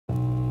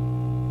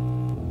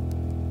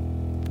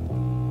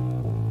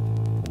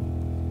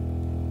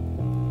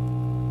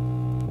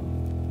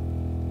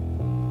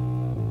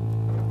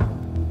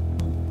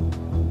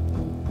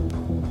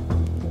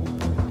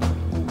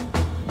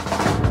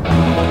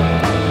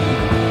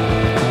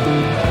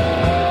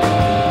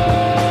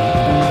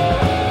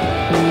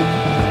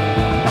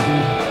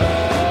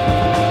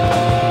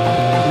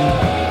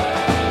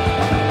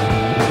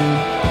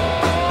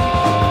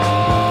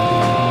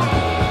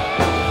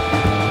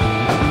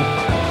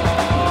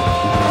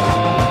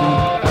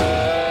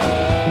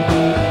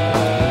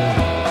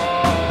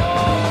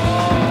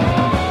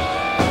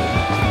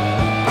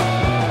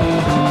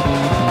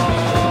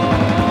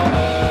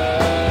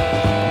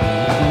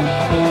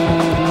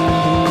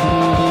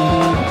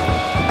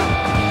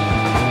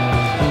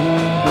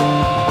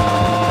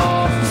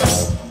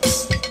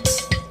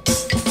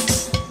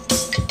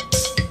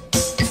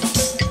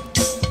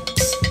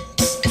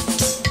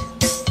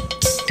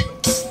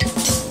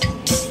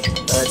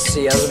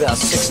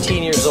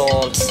16 years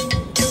old.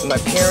 My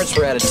parents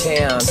were out of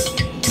town,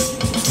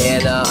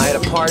 and I had a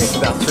party for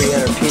about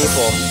 300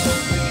 people.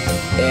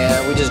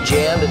 And we just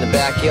jammed in the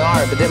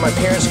backyard. But then my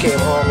parents came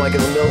home like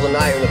in the middle of the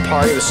night when the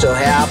party was still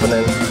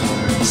happening.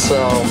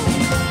 So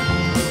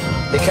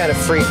they kind of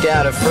freaked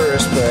out at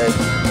first, but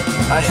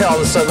all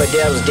of a sudden my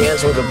dad was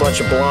dancing with a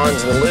bunch of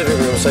blondes in the living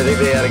room, so I think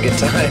they had a good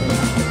time.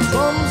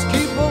 Drums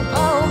keep a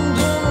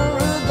pounding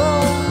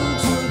rhythm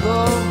to the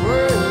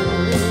brain.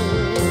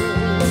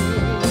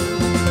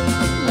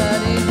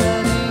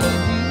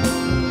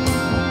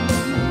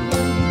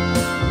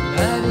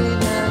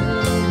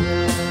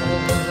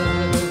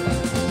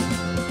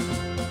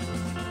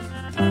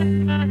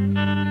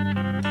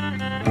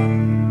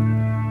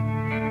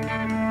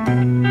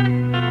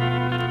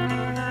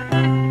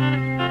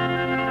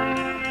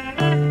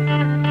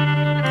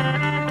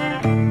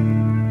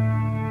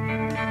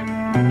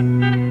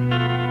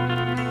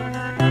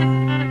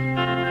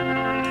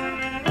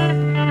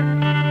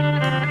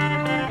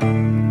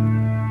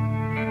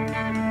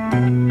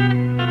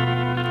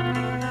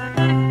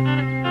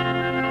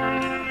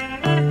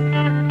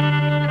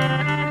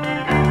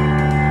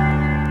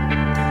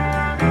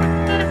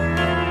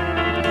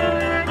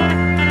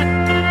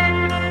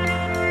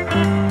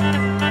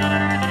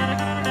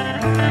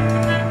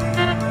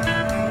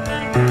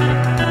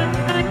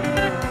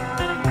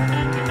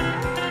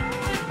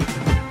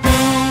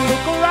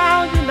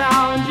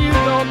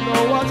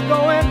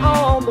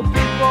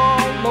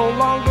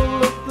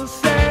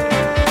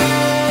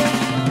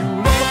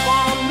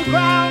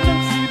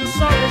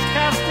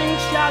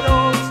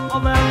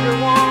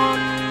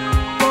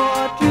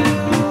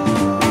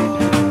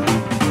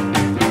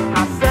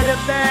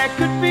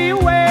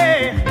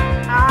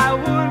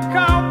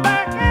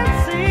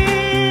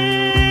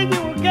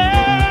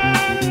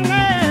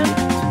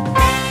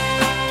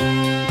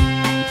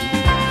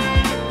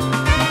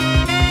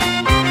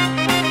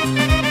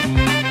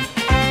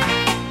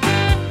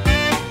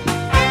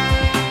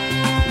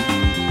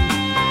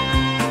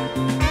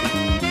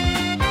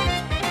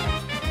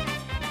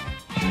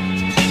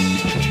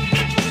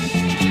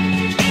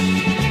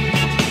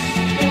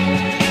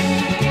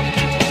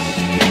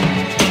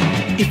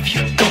 If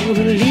you're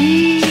gonna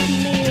leave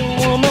me,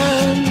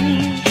 woman,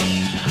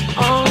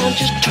 oh,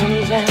 just turn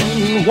around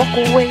and walk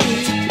away.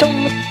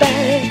 Don't look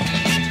back.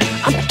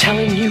 I'm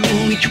telling you,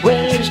 each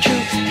word is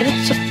true, and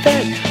it's a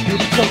fact.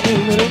 You're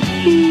gonna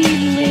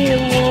leave me,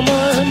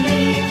 woman.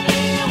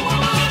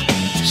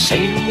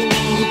 Say no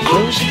more,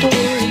 close the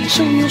door, and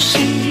soon you'll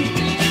see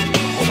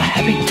all the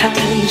happy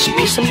times,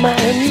 peace of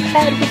mind you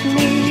had with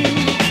me.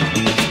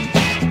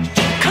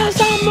 'Cause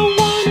I'm the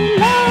one who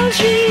loves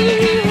you.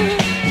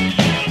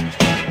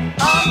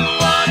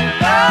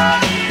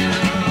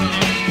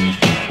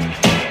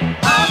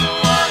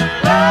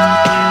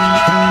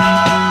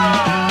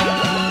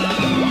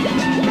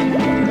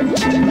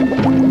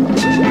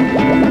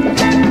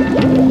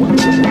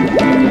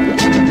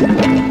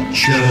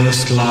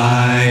 Just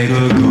like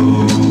a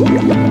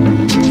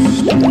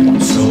ghost,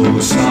 so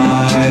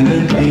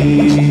silently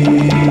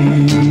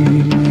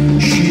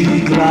she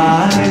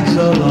glides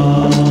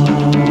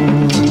along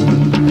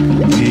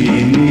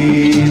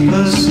beneath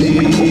the sea.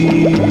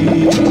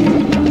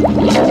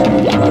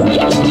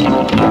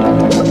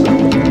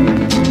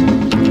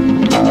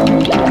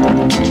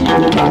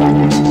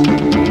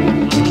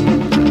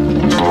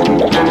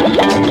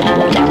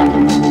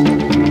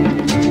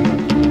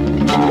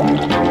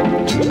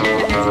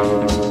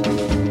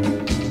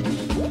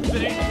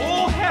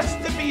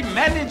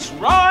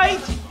 Right?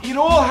 It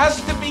all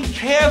has to be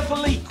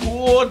carefully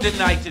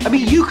coordinated. I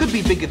mean, you could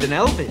be bigger than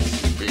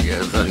Elvis.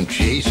 Bigger than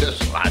Jesus,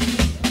 lad.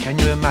 Can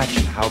you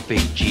imagine how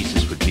big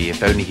Jesus would be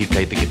if only he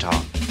played the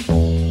guitar?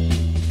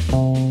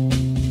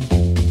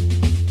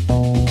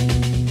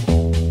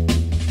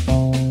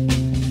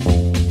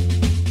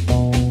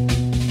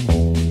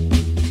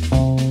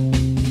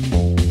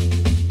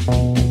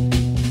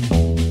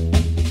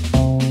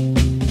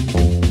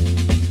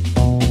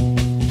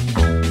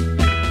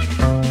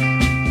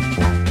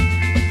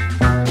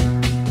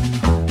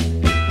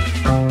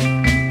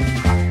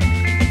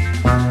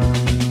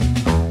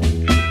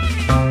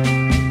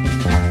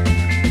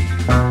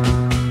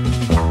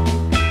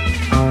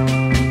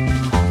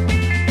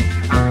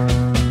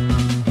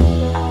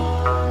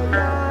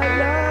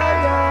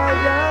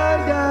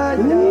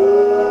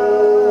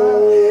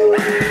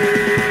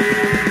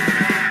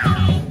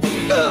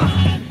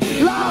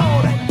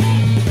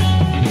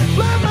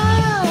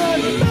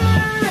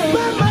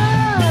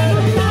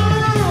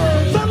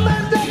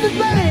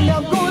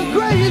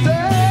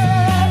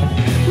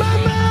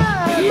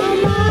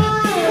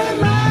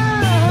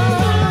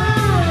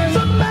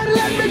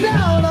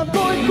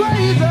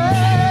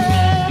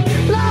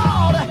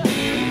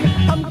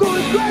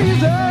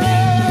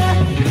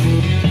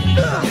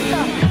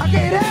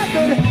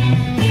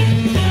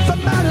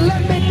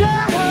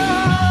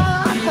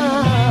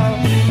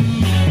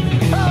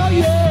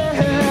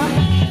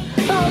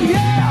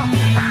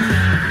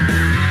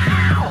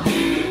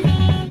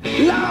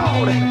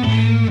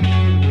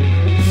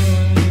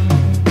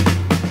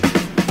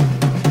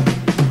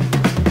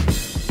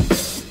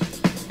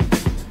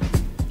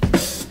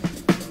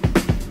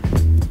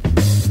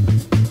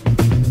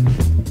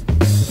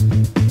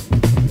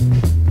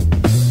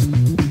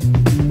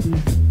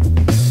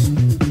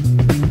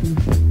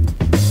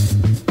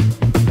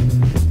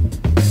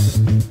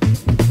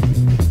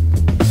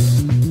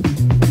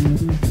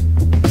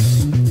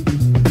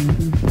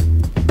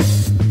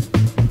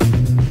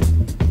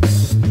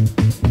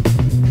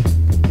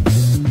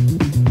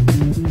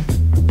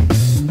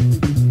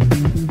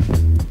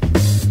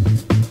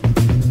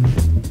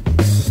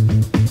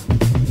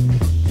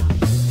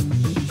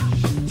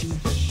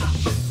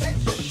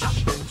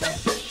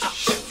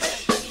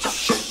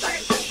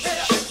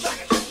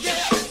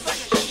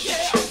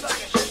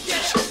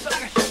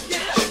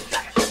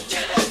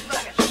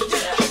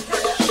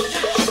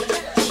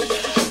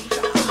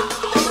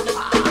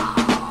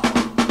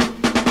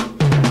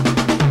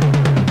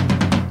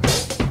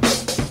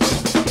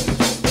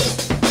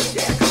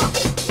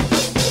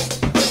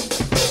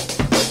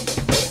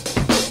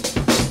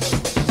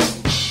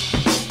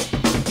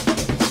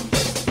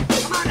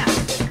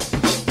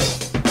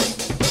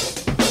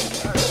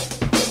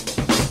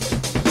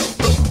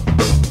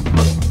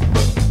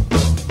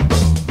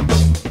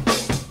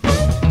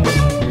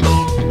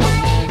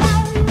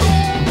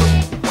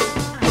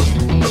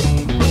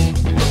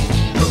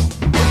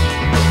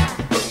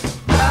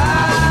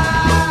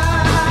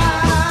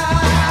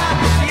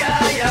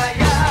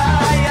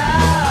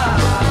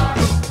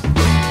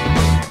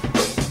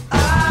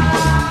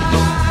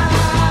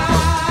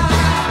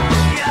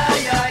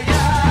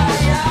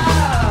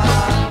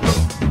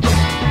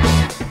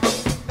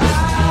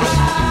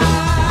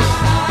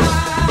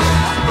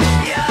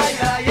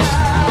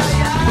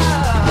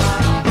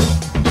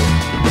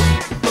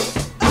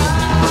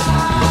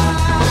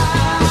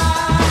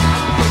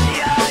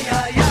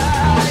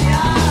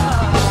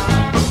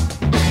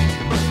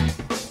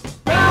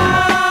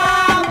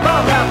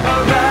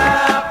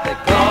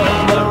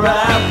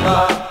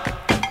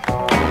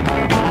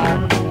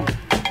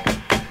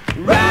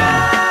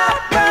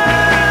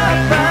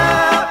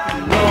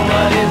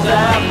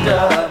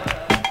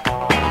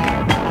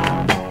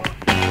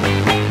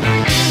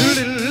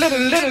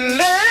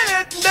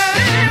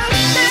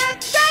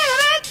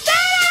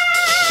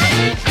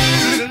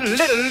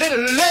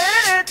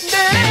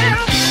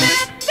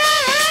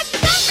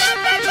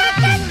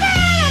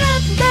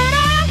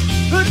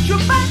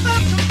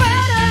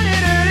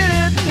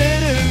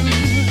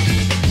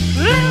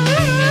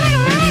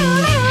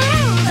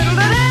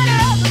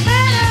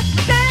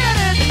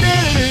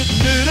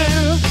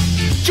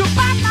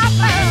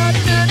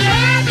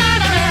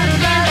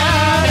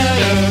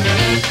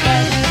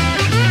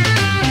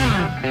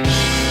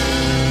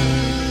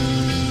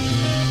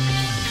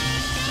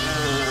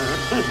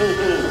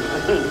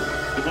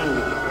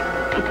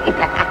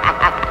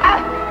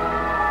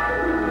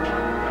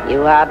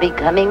 You are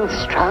becoming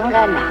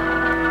stronger now.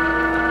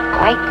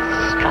 Quite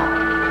strong.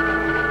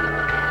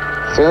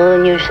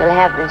 Soon you shall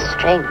have the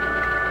strength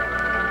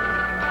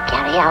to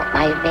carry out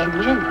my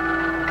vengeance.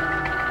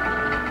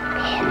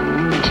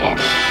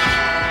 Vengeance.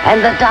 And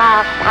the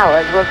dark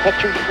powers will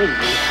set you free,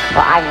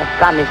 for I have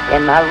promised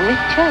them a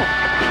richer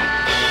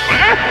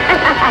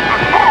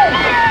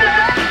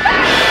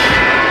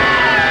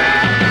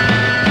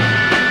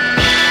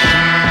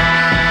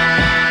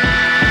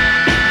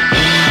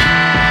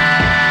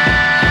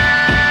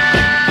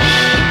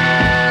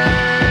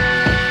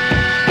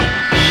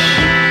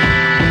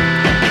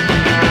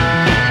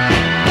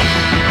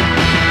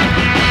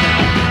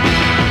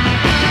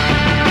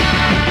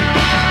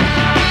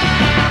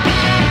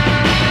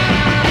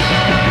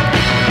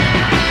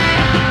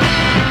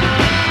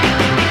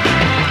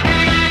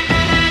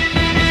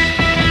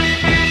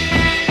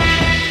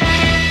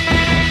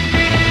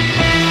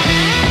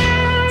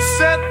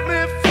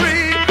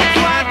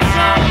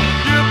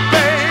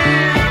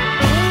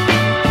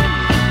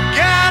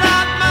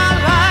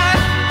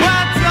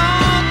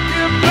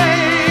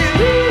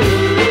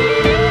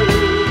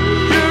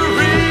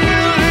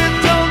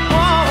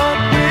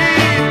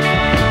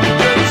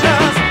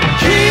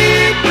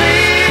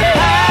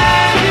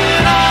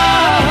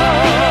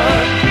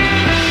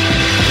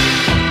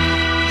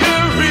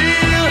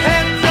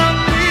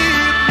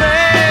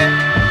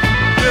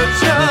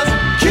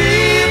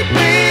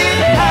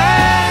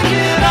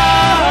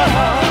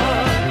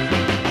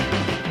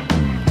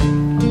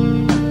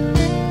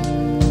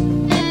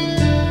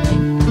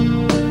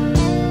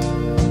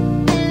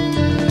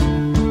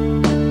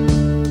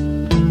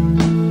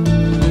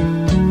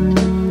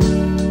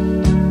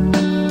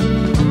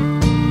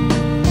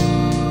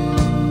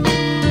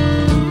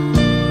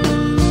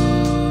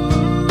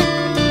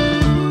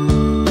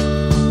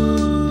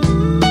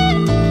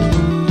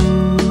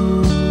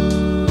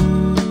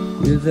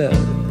the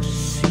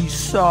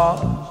seesaw,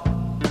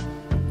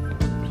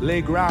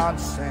 playground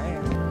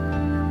sand.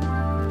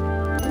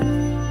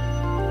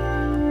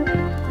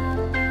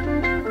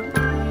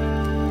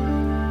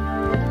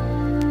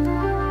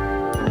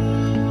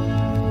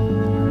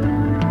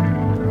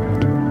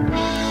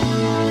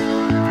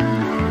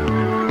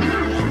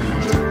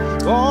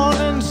 Born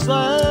in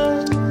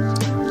San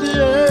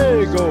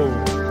Diego,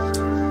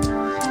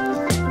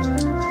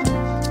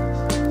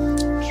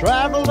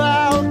 traveled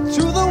out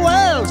to the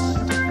west,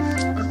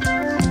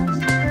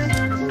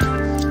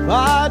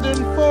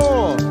 fighting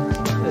for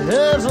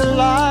his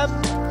life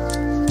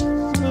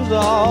was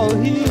all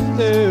he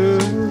knew.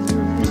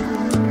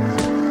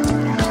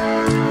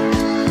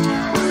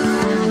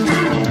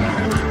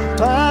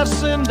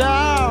 Passing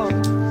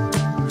down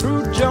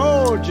through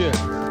Georgia,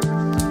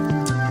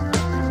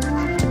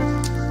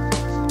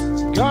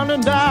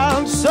 gunning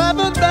down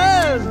 7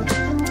 men,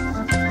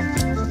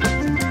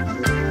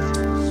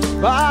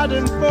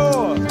 fighting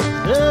for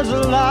his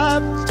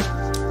life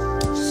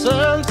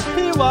since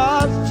he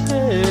was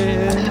 10.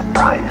 I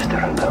surprised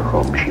her in her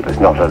room. She was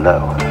not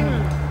alone.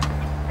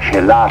 She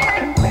laughed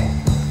at me,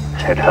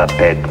 said her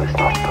bed was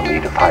not for me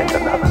to find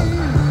another.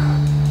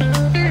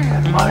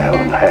 With my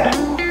own hand,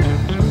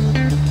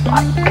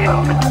 I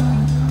killed her.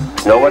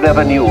 No one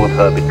ever knew of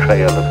her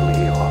betrayal of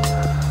me, or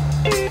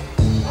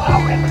how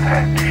in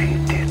fact she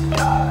did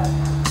die.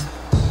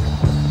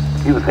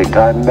 You think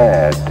I'm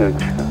mad, don't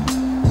you?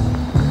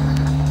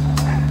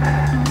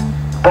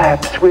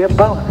 Perhaps we're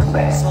both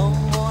mad.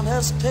 Someone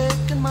has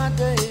taken my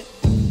day,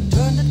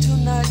 turned it to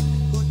night.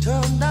 Who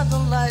turned out the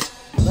light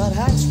that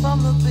hangs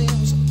from the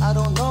beams? I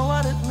don't know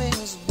what it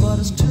means, but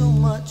it's too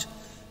much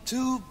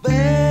to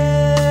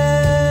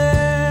bear.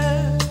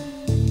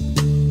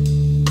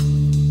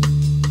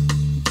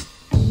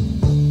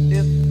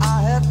 If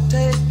I had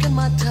taken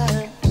my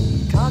time,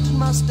 counted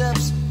my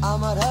steps, I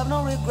might have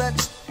no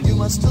regrets. You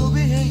must still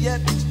be here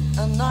yet,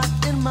 and not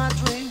in my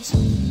dreams.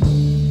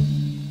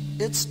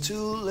 It's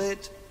too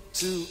late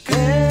to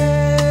care.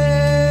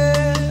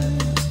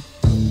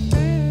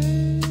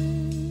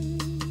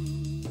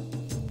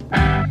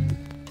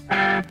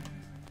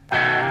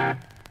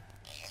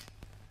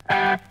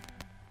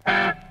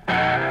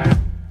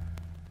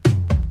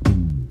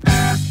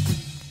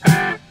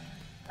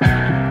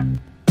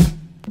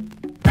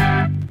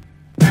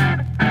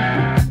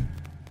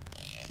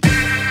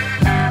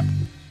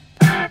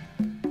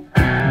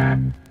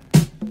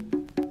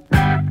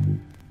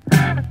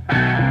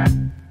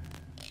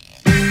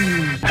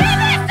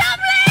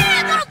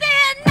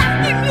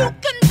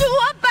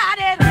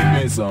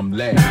 Some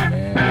land,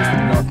 man.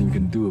 There's nothing you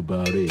can do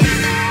about it.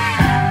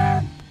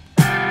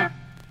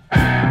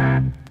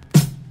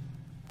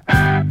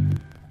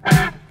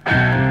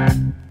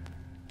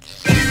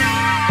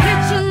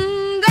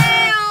 Pitching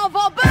down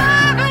for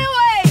Berkeley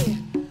Way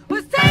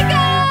was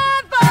taken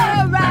for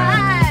a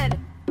ride.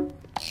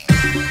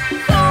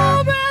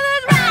 Soul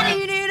brothers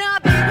riding in a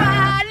big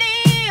white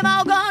limo,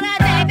 gonna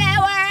take me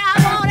where I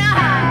wanna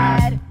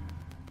hide.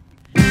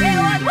 It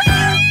was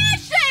wearing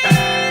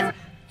shades,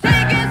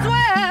 taking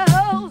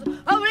swell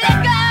of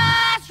liquor,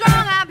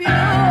 strong and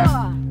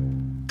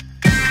pure.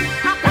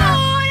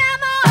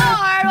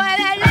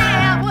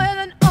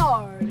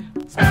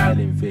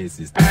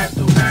 kisses to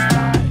those eyes.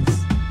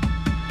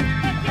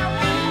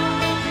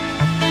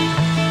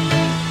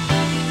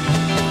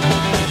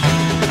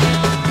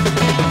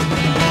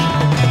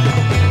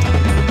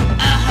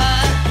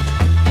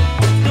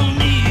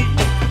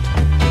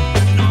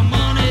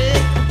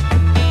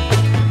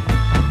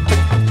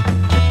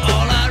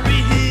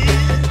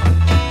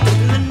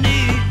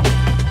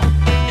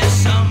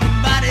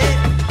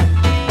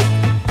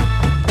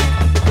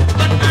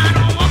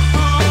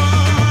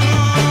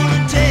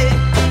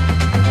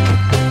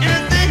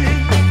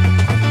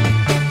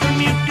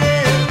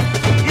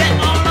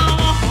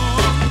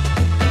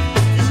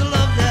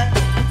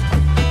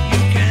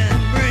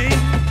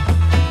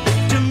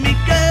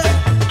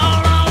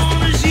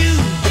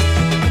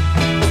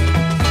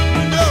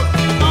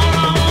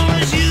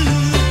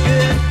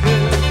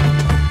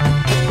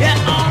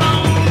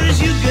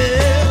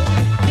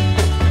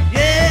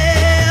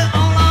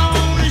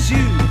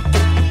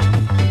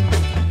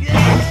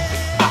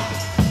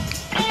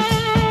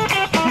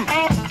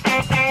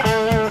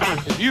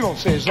 You don't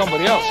say it,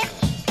 somebody else says.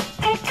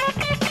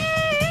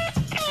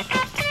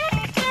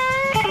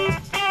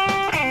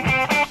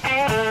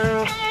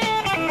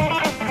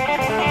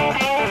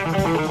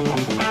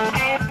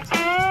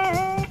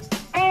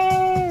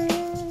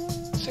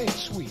 Say it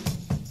sweet.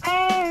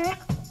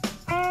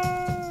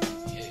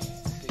 Yeah,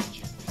 say it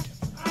gently.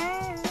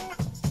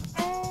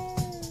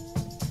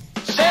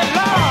 Say it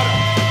louder.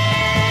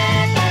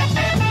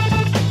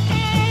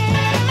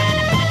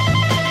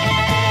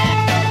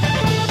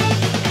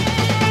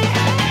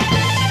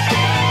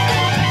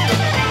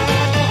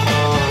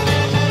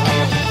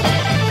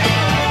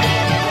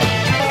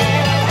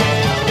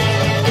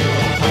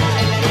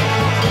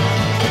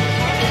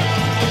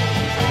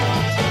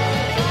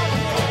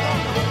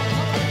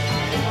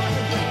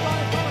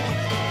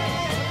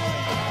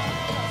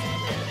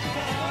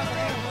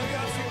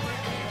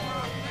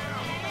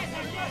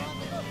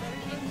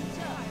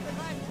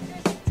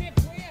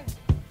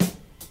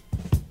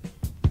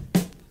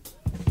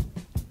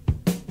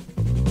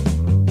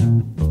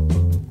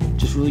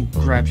 Just really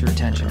grabs your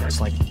attention.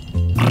 It's like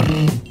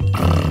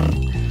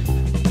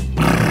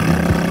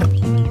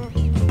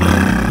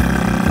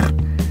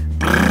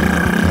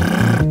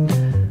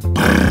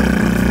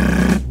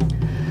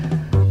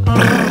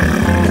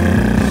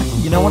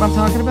you know what I'm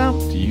talking about?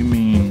 Do you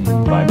mean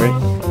vibrate?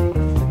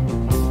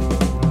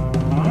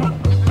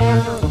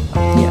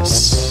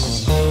 Yes.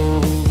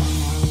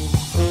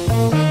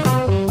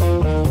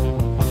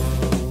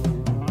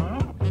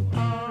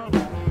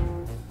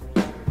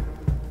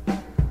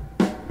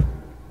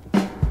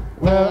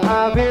 Well,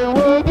 I've been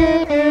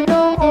working in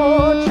the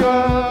orchard.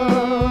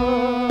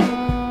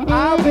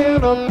 I've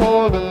been up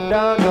pulling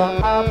down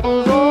the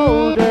apples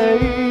all day.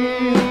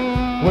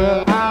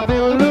 Well, I've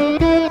been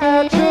looking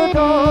at your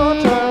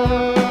daughter,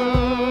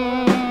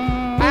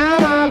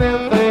 and I've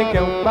been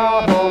thinking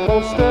about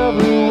almost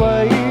every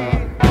way.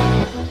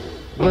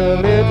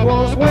 Well, it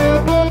was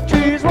when the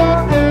trees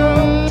were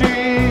empty,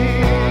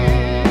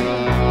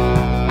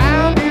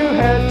 and you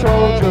had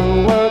told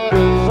your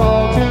workers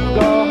all to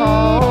go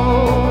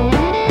home.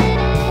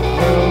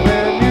 Well,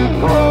 then you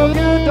broke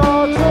your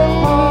daughter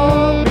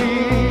on me,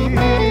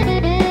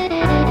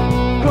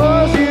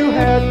 'cause you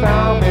had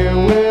found me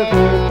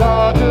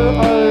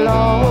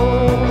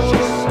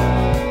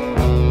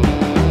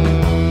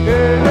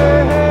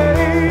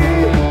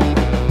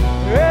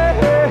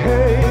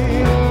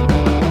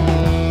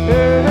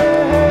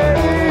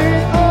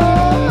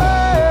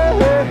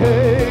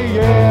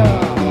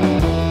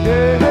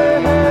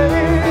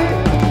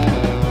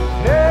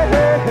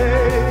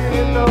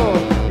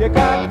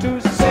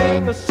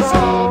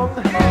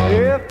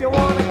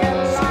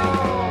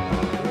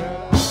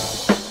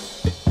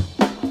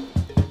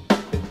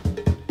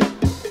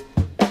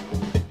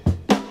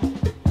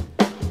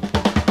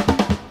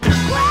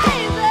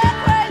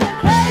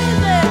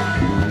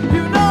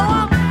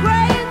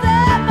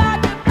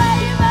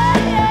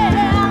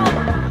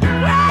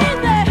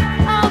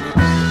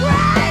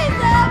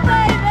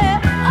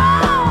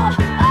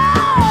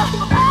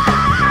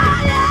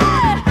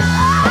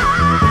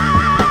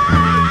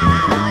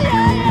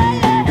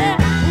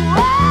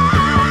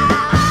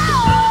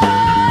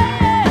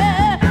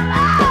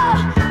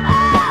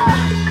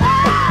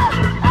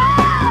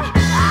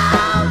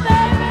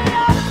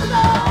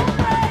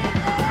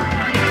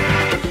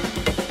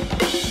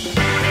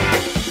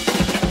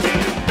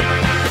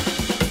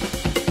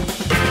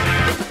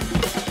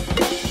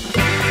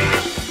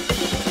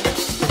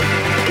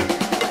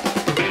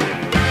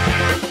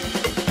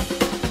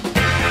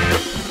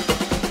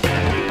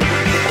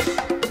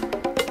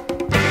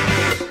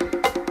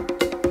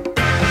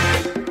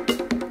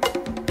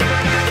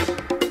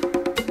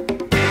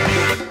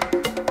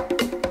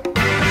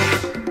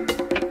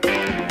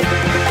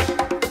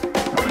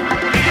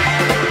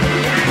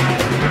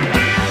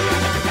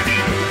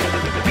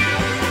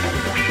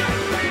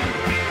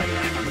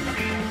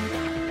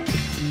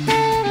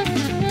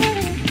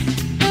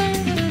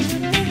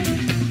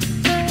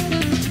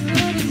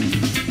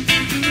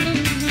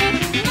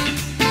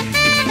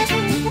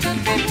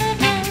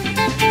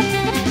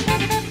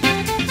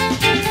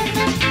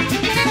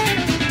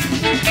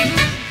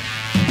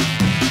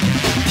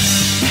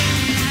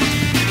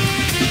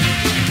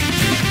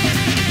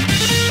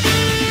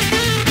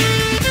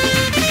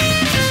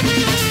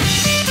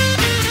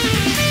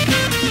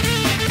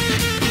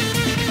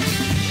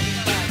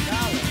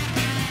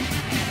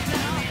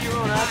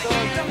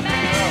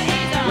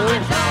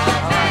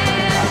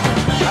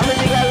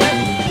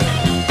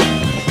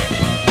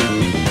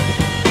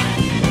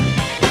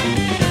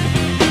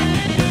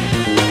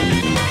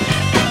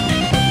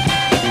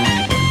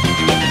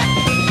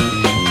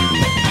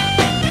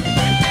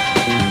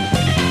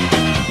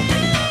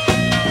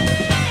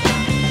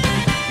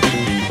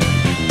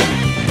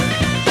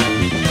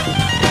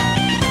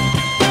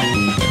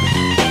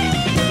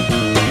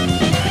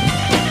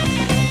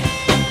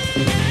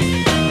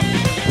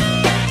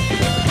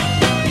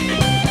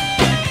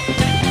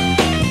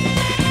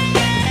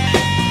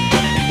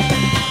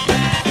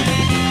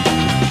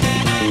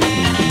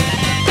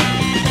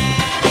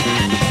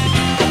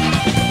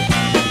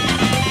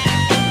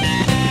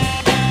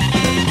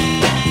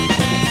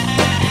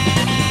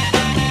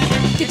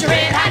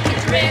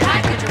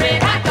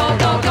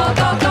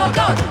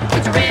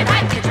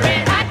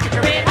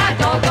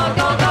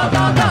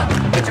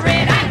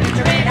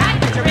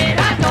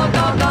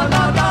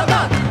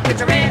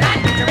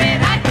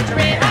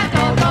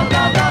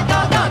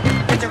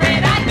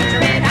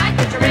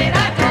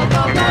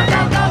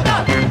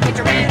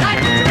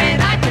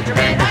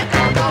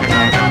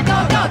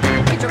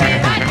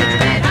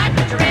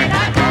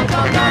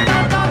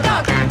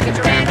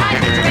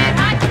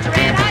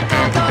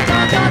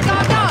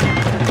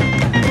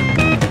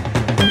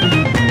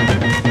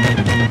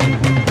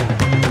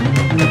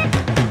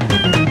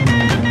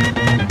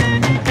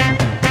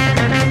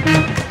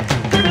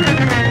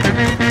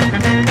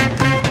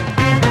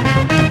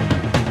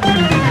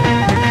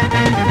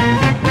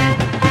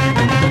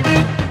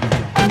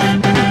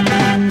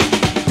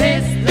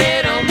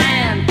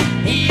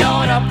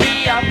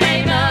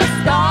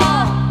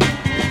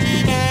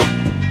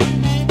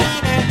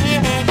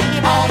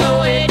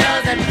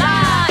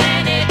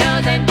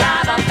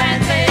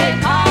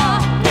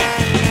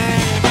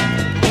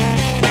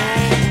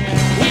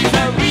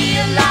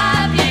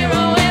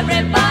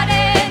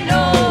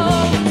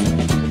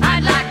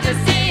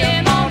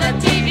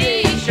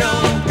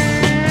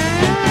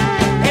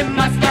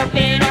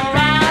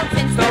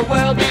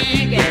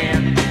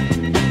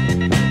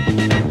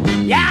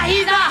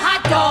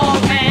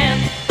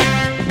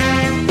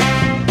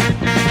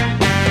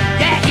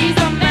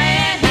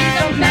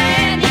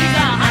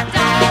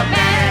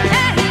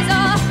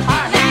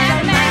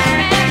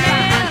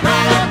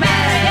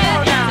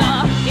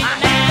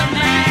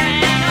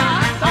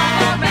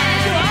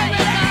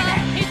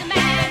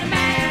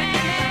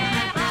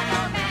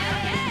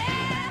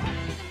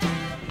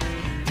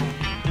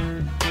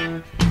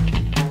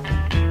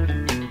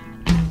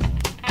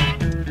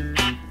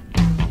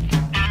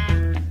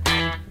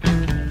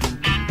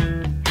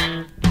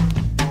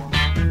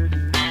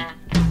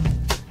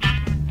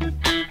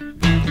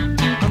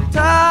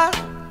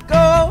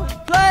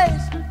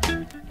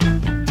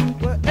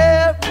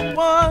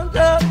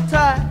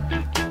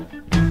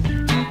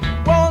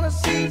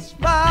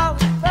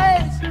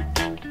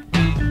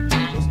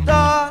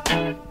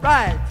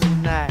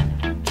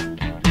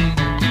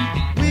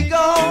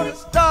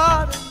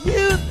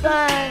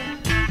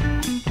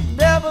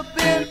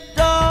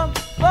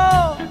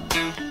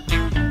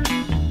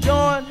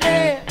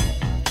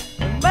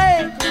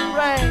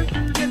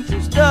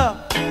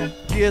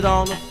get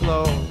on the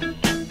floor.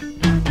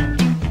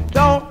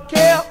 Don't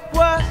care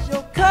what's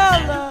your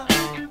color,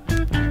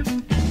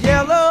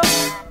 yellow,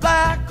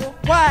 black or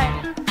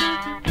white.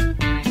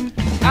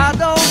 I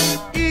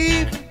don't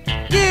even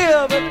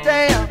give a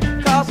damn,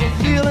 'cause I'm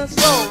feeling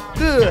so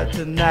good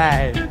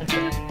tonight.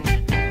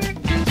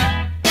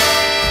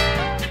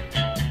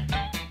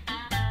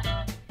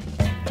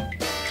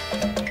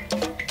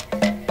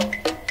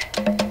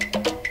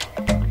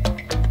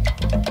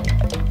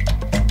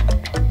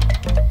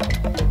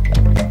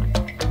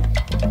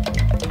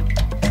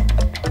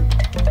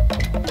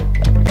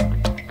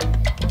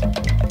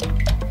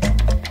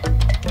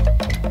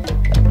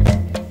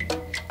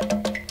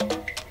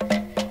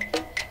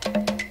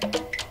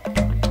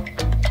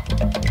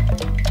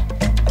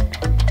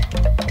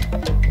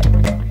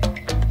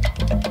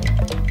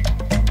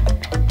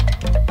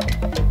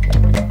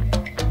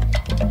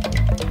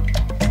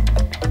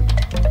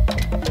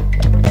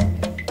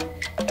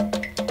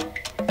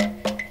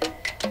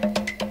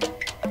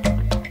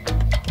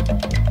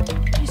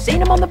 Seen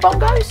him on the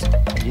bongos?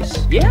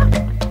 Yes. Yeah?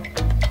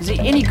 Is he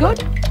any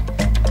good?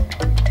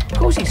 Of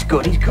course he's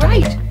good. He's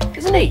great,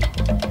 isn't he?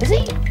 Is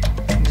he?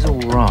 He's all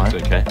right.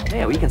 It's okay.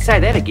 Yeah, well, you can say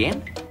that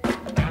again.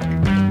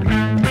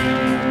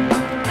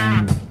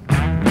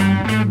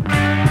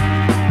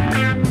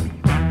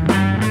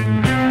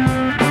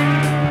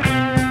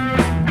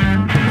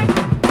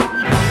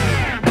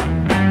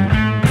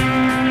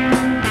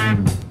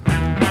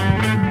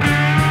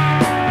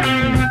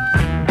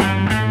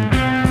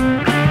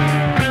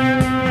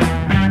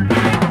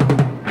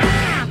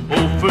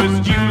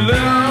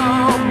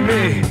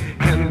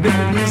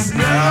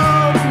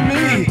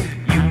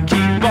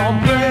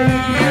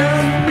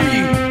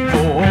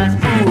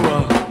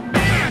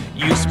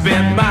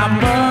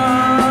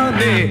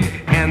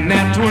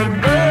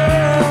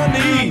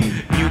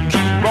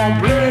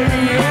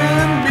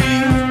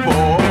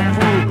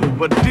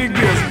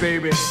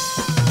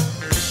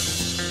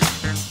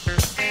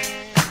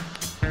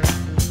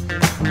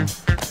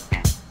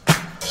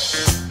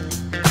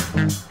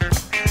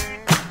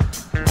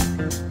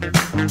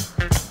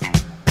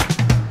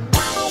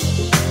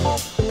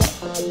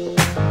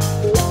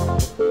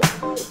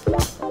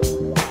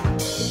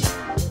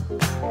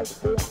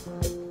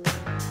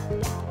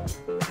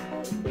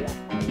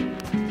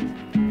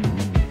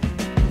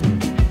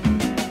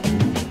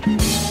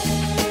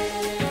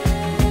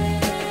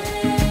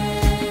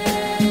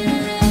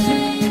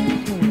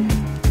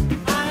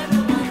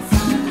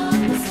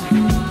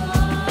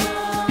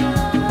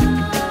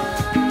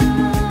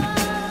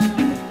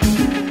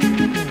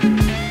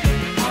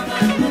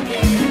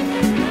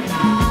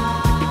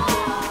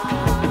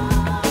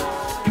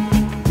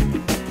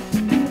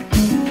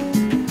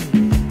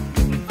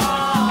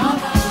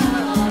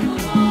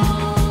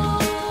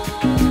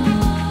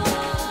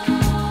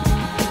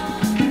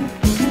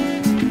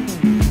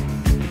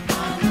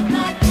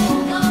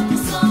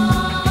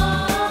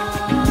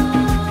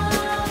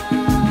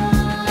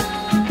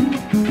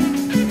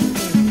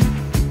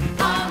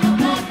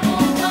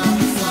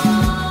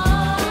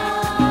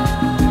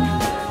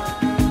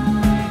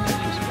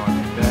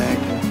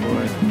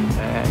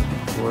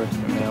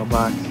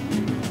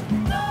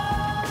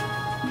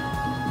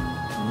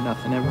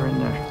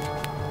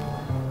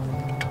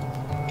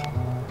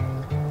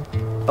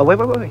 Oh, wait.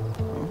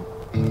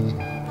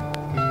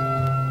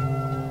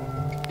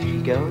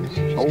 She goes.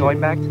 She's going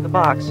back to the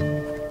box.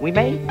 We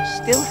may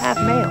still have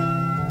mail.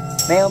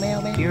 Mail.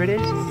 Here it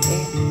is.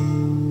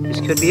 And this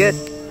could be it.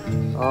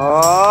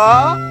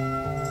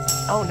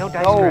 Oh, no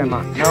dice,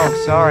 Grandma. No,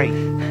 sorry.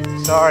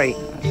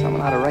 Someone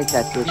ought to write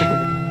that bitch.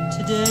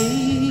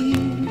 Today,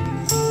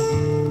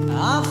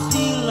 I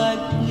feel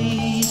like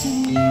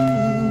pleasing you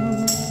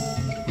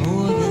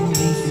more than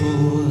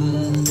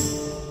before.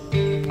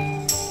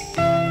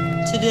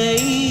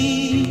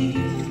 Today,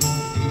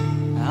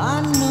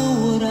 I know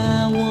what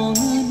I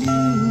wanna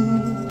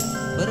do,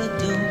 but I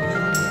don't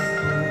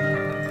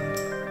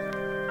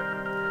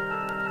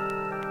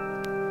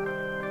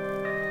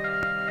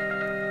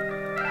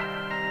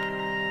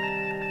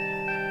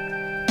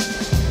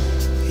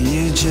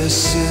You're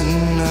just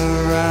sitting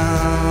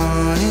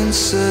around in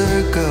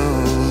circles,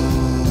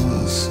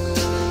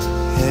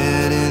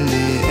 head in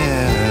the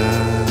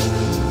air.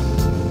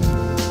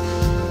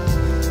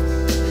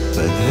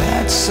 But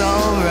that's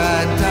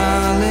alright,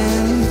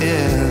 darling,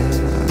 yeah.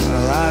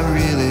 Well, I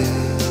really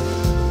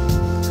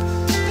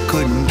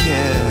couldn't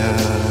care.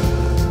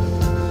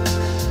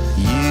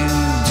 You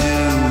do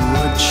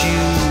what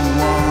you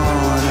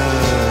wanna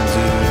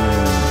do.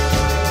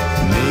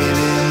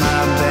 Maybe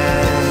my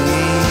bad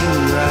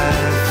ain't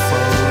right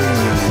for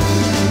you.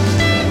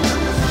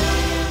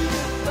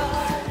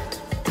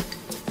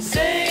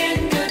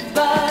 saying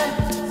goodbye,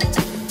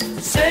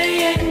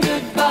 saying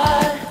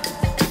goodbye,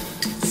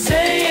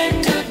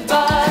 saying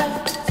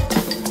goodbye,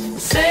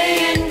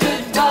 saying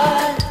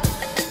goodbye,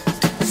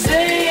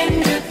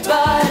 saying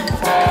goodbye.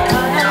 I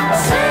am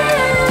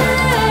saying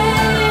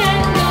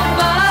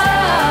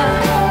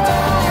goodbye.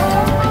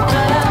 I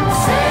am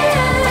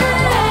saying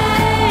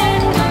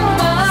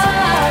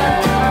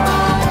goodbye.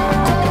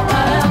 I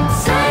am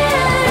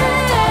saying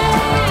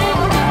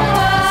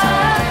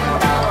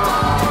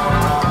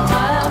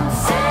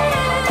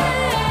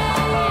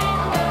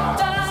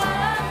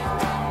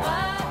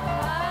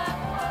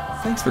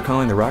Thanks for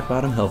calling the Rock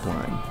Bottom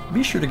Helpline.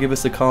 Be sure to give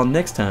us a call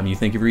next time you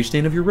think you've reached the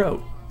end of your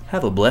rope.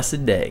 Have a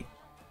blessed day.